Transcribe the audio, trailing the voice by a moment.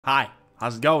Hi,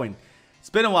 how's it going? It's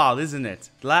been a while, isn't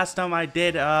it? The last time I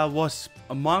did was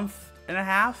a month and a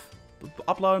half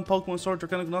uploading Pokemon Sword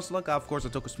Dragonic Nuzlocke. Of course, I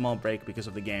took a small break because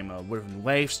of the game Within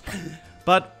Waves.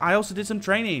 But I also did some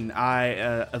training.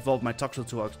 I evolved my Toxel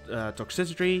to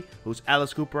Toxicity, who's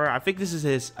Alice Cooper. I think this is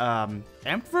his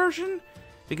amped version,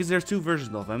 because there's two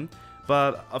versions of him.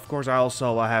 But of course, I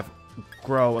also have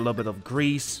grow a little bit of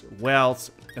Grease, Wealth,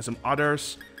 and some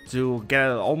others to get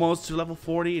it almost to level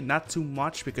 40. Not too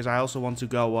much, because I also want to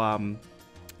go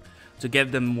to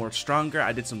get them more stronger.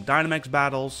 I did some Dynamax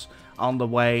battles on the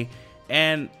way,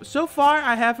 and so far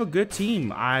I have a good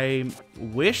team. I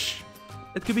wish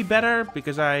it could be better,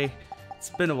 because it's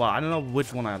been a while. I don't know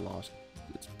which one I lost.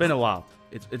 It's been a while.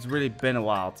 It's really been a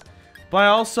while. But I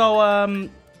also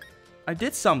I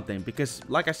did something, because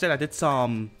like I said, I did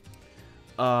some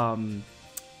Dynamax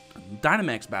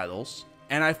battles,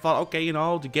 and I thought, okay, you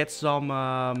know, to get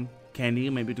some candy,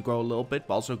 maybe to grow a little bit,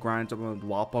 but also grind some of the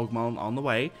wild Pokemon on the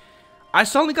way, I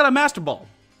suddenly got a Master Ball.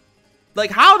 Like,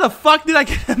 how the fuck did I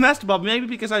get a Master Ball? Maybe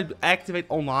because I activate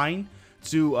online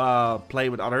to play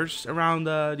with others around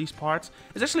these parts.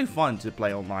 It's actually fun to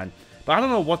play online, but I don't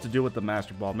know what to do with the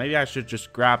Master Ball. Maybe I should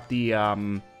just grab the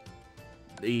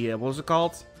what was it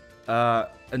called?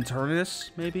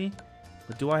 Internus, maybe?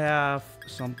 But do I have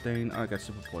something? Oh, I got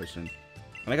Super Poison.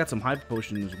 And I got some Hyper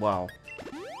Potion as well.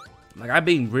 Like, I've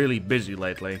been really busy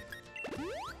lately.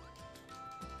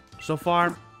 So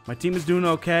far, my team is doing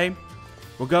okay.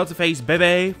 We'll go to face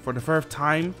Bebe for the first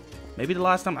time. Maybe the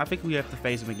last time. I think we have to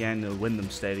face him again in the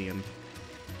Wyndham Stadium.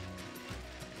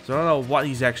 So I don't know what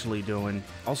he's actually doing.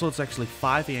 Also, it's actually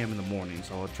 5 AM in the morning,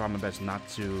 so I'll try my best not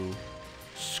to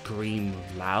scream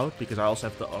loud, because I also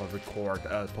have to record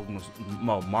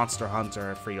Pokemon Monster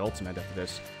Hunter Free Ultimate after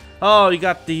this. Oh, you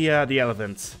got the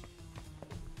elephant.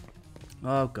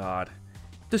 Oh god.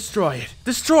 Destroy it.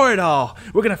 Destroy it all.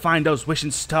 We're gonna find those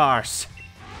wishing stars.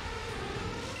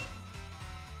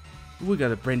 We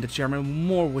gotta bring the chairman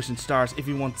more wishing stars if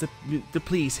you want to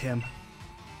please him.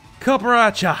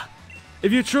 Cooperacha!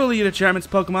 If you're truly the chairman's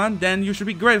Pokemon, then you should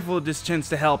be grateful for this chance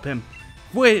to help him.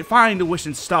 Wait, find the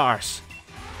wishing stars.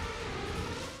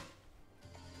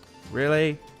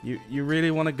 Really? You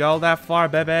really want to go that far,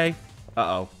 Bebe?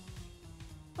 Uh-oh.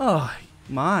 Oh,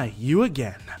 my, you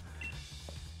again.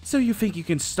 So you think you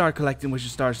can start collecting wishing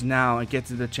stars now and get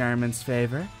to the chairman's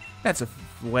favor? That's a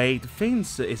way to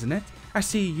things, isn't it? I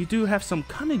see you do have some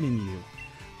cunning in you.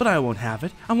 But I won't have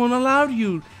it. I won't allow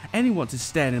anyone to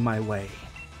stand in my way.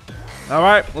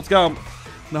 Alright, let's go.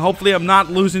 Now hopefully I'm not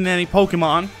losing any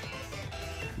Pokemon.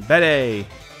 Bebe.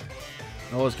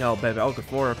 I always call Bebe. Oh, good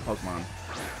for Pokemon.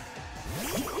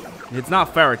 It's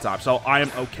not Fairy type, so I am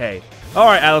okay.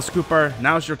 Alright, Alice Cooper.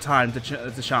 Now's your time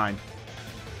to shine.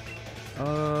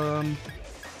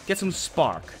 Get some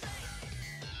Spark.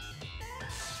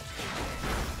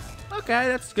 Okay,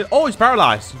 that's good. Oh, he's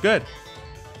paralyzed. Good.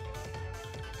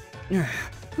 I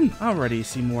already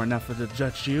see more enough to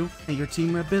judge you and your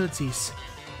team abilities.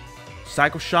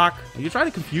 Psycho Shock. Are you trying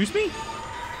to confuse me?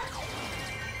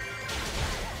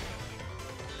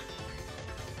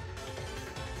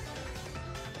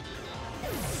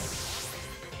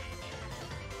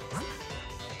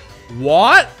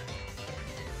 What?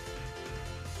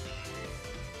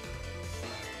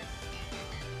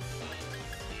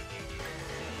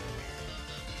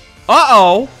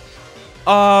 Uh-oh.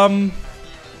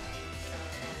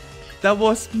 That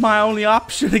was my only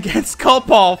option against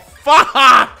Copal.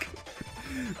 Fuck!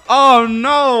 Oh,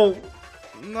 no.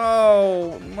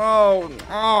 No. No.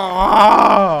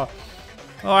 Oh.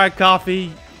 Alright,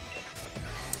 Coffee.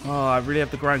 Oh, I really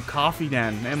have to grind Coffee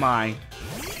then, am I?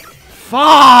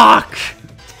 Fuck!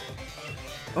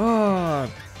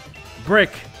 Oh.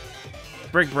 Brick.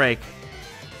 Break.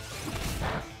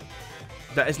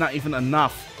 That is not even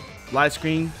enough. Light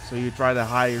screen, so you try the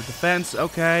higher defense.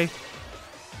 Okay.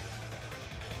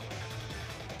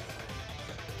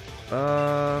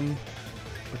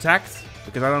 Protect,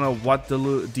 because I don't know what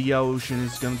the ocean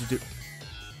is going to do.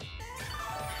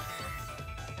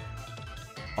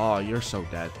 Oh, you're so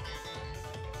dead.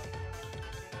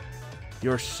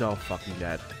 You're so fucking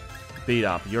dead. Beat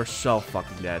up. You're so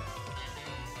fucking dead.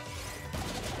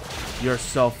 You're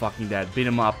so fucking dead. Beat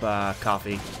him up,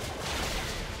 Coffee.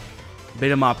 Beat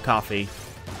him up, Coffee.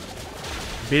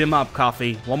 Beat him up,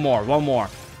 Coffee. One more.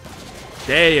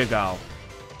 There you go.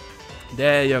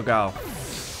 There you go.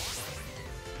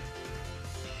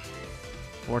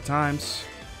 4 times.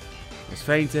 He's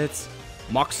fainted.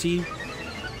 Moxie.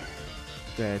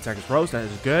 The attack is Rose. That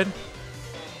is good.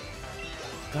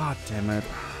 God damn it.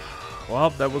 Well,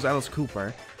 that was Alice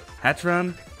Cooper.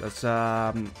 Hatron. That's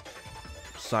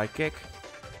Psychic.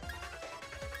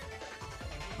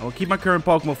 I will keep my current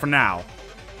Pokemon for now.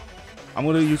 I'm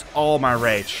gonna use all my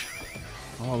rage.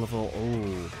 Oh, level.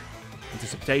 Oh.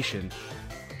 Anticipation.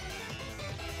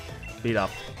 Beat up.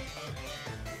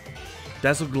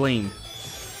 Dazzle Gleam.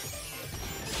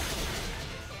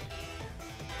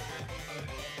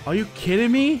 Are you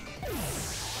kidding me?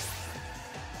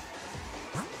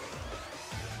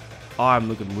 Oh, I'm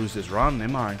looking to lose this run,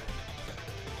 am I?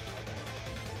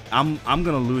 I'm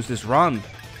gonna lose this run.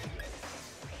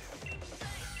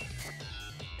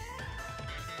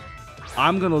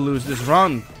 I'm gonna lose this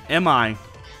run, am I?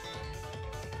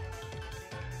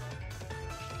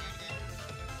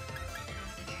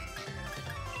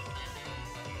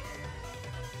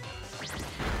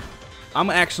 I'm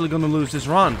actually gonna lose this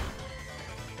run.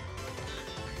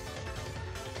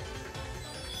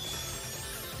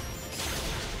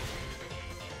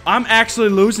 I'm actually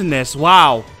losing this.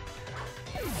 Wow.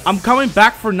 I'm coming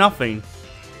back for nothing.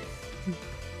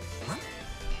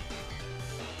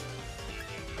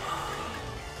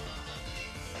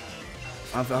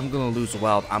 I'm gonna lose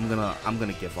Wild. I'm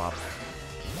gonna give up.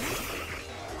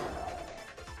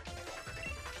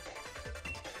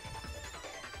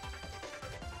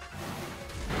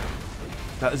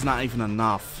 That is not even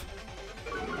enough.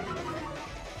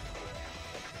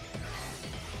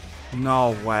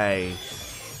 No way.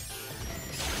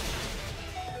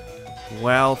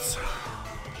 Well,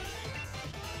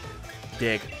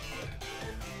 dig.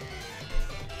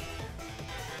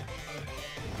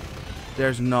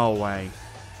 There's no way.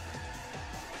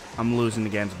 I'm losing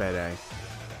against Bad A.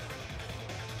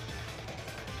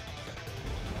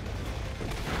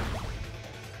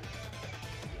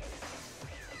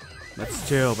 That's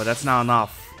 2, but that's not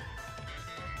enough.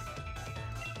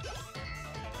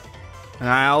 And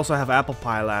I also have Apple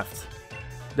Pie left.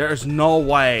 There's no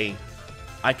way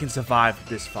I can survive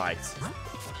this fight.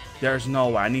 There's no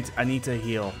way. I need to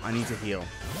heal. I need to heal.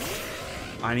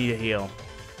 I need to heal.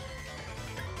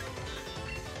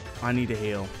 I need to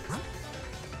heal.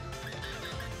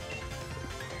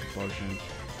 Potion.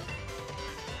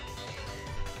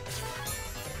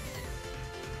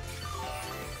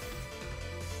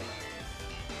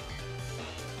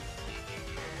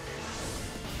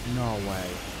 No way.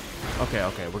 Okay,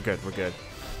 okay, we're good, we're good.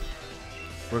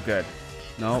 We're good.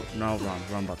 No, no,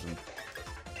 wrong button.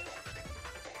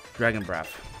 Dragon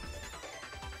Breath.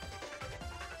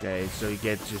 Okay, so you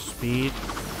get your speed.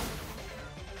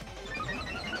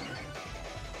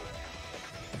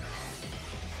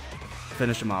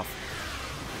 Finish him off.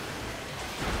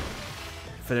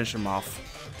 Finish him off.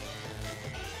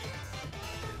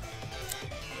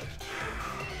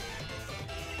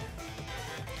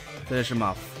 Finish him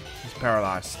off. He's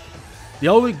paralyzed. The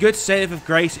only good save of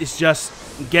Grace is just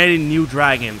getting new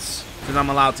dragons. So I'm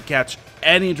allowed to catch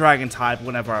any dragon type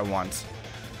whenever I want.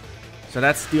 So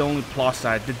that's the only plus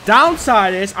side. The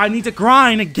downside is I need to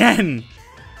grind again.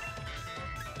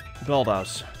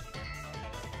 Bulldoze.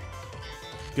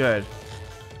 Good.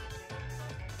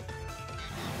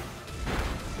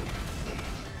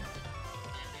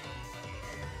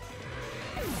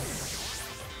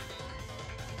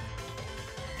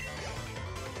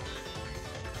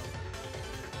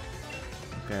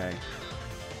 Okay.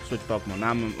 Switch Pokemon.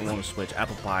 Now I want to switch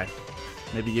Apple Pie.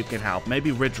 Maybe you can help.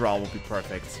 Maybe Withdrawal will be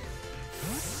perfect.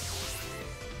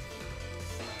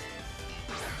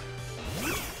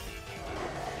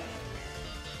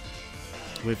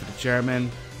 Wait for the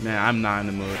chairman. Man, I'm not in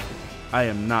the mood. I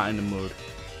am not in the mood.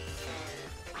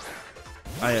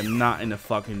 I am not in the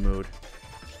fucking mood.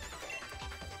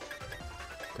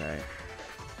 Okay.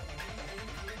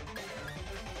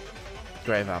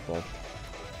 Grave Apple.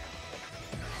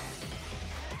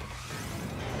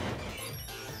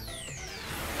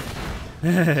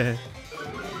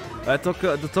 that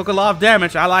took a lot of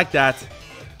damage. I like that.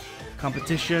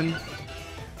 Competition.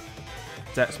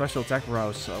 Special attack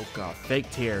rose. Oh god.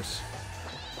 Fake tears.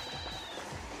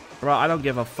 Bro, I don't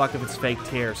give a fuck if it's fake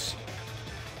tears.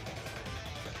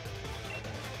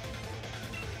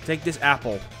 Take this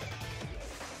apple.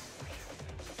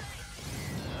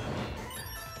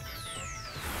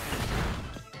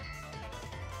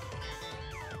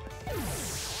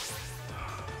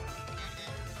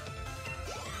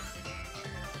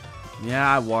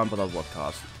 Yeah, I won, but at what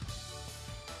cost?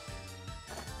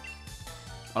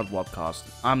 At what cost?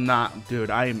 I'm not,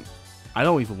 dude, I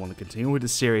don't even want to continue with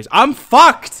this series. I'm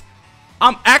fucked!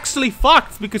 I'm actually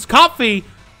fucked because Coffee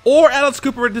or Alice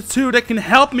Cooper are the two that can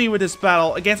help me with this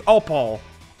battle against Opal.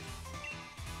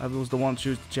 I was the one to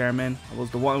choose the chairman. I was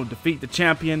the one who defeat the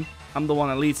champion. I'm the one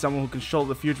that leads someone who can shoulder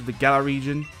the future of the Galar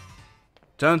region.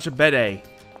 Challenge Bede.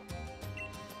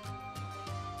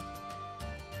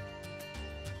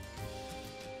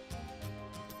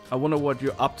 I wonder what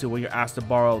you're up to when you're asked to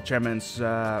borrow Chairman's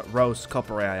Rose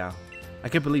Copper area. I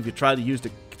can't believe you tried to use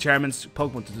the Chairman's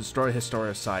Pokemon to destroy the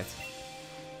historic site.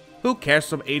 Who cares,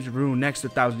 some ancient ruin next to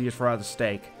 1,000 years for the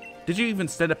stake? Did you even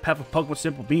stand a path of Pokemon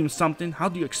Simple Beam something? How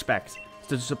do you expect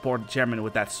to support the Chairman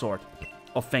with that sort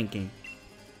of thinking?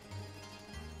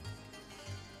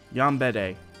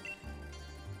 Yambede.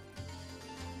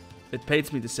 It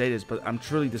pains me to say this, but I'm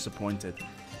truly disappointed.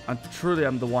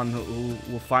 I'm the one who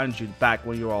will find you back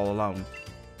when you're all alone.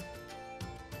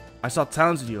 I saw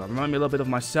talents in you. I remind me a little bit of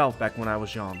myself back when I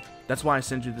was young. That's why I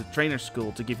sent you to trainer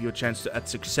school, to give you a chance at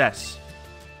success.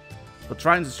 But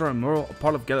trying to destroy a mural, a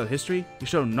part of Galar history, you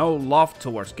show no love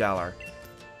towards Galar.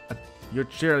 You're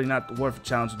surely not worth a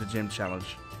challenge to the gym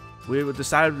challenge. We will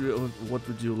decide what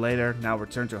to do later. Now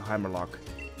return to Heimerlock.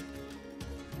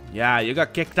 Yeah, you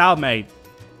got kicked out, mate.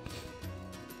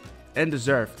 And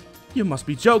deserved. You must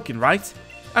be joking, right?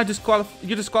 You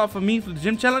disqualified me for the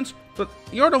gym challenge? But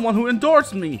you're the one who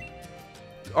endorsed me.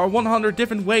 There are 100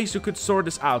 different ways you could sort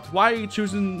this out. Why are you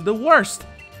choosing the worst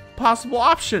possible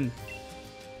option?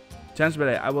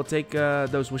 Chancellor, I will take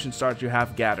those wishing stars you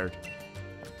have gathered.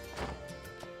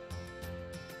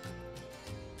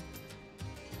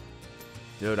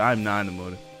 Dude, I'm not in the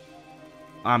mood.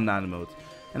 I'm not in the mood.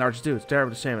 And Archduke, it's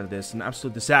terrible to say about this, an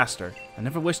absolute disaster. I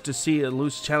never wished to see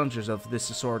lose challengers of this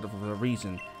sort of a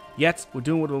reason. Yet, we're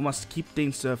doing what we must to keep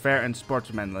things fair and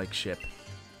sportsmanlike ship.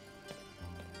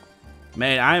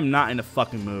 Man, I am not in the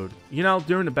fucking mood. You know,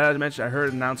 during the battle dimension, I heard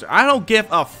an announcer. I don't give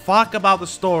a fuck about the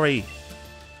story.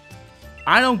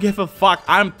 I don't give a fuck.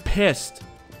 I'm pissed.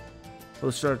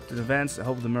 We'll start the events. I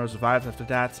hope the mirror survives after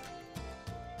that.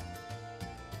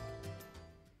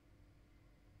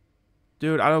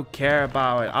 Dude, I don't care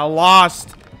about it. I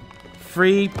lost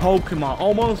 3 Pokemon.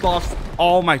 Almost lost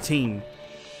all my team.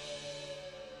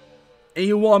 And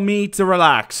you want me to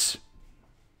relax?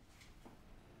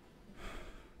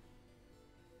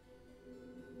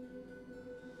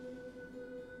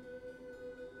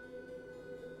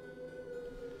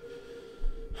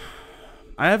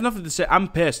 I have nothing to say. I'm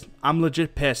pissed. I'm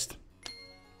legit pissed.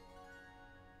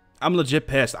 I'm legit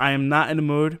pissed. I am not in the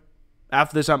mood.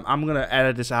 After this, I'm gonna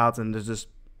edit this out and just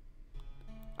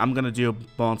I'm gonna do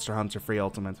Monster Hunter Free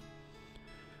Ultimate.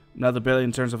 Another ability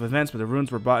in terms of events, but the runes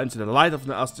were brought into the light of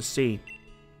us to see.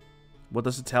 What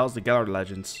does it tell us? The Galar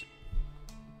legends.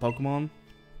 Pokemon.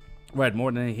 Right,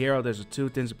 more than a hero. There's a 2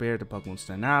 things appear. The Pokemon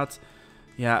stand out.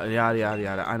 Yeah, yada yada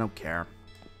yada. I don't care.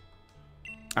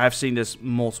 I've seen this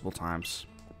multiple times.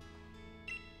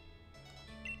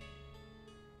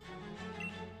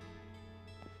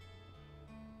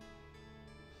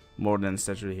 More than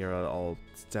statutory hero, all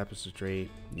tapestry.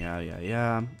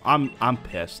 Yeah. I'm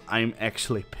pissed. I'm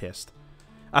actually pissed.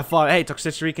 I thought, hey,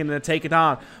 Toxicity can take it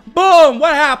on. Boom!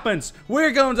 What happens? We're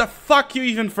going to fuck you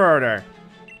even further.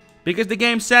 Because the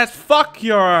game says, fuck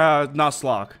your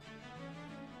Nuzlocke.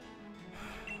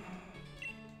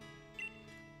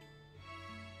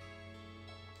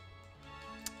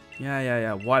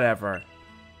 Yeah, whatever.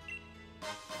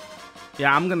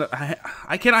 Yeah, I'm gonna...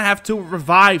 I cannot have 2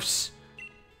 revives.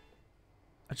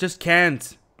 I just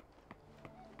can't.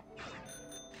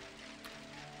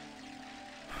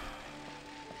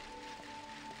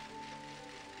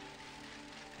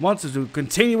 Wants to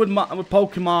continue with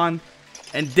Pokemon,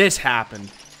 and this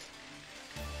happened.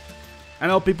 I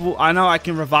know people. I know I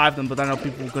can revive them, but I know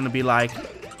people are gonna be like,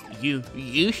 you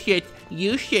should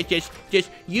just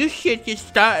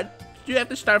start. You have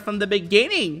to start from the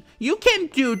beginning. You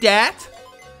can't do that.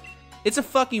 It's a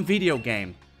fucking video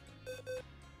game.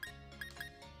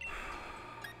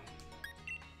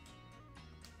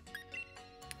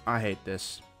 I hate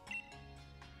this.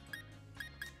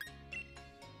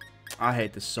 I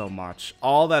hate this so much.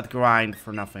 All that grind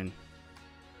for nothing.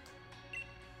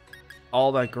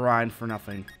 All that grind for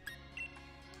nothing.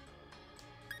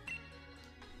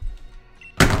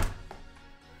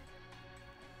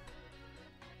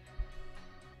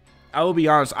 I will be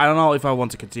honest, I don't know if I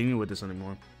want to continue with this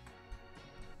anymore.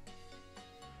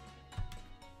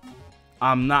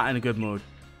 I'm not in a good mood.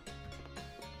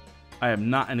 I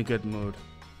am not in a good mood.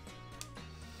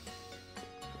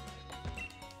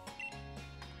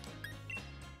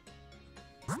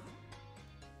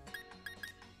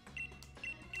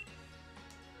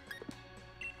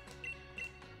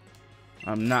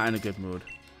 I'm not in a good mood.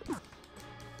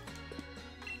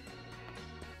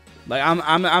 Like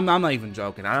I'm not even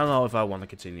joking. I don't know if I want to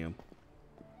continue.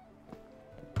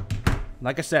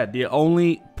 Like I said, the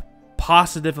only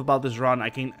positive about this run, I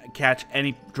can catch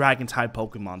any dragon type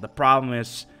Pokemon. The problem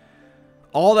is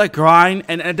all that grind,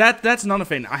 and that's another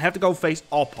thing. I have to go face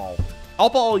Opal.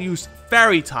 Opal use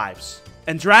fairy types.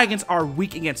 And dragons are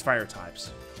weak against fire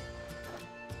types.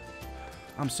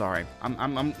 I'm sorry.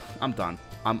 I'm done.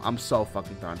 I'm so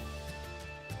fucking done.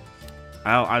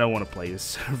 I don't want to play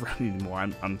this anymore.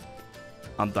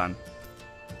 I'm done.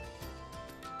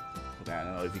 Okay, I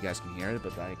don't know if you guys can hear it,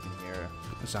 but I can hear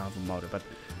the sound of a motor. But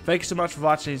thank you so much for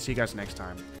watching. See you guys next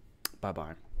time. Bye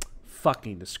bye.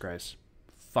 Fucking disgrace.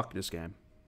 Fuck this game.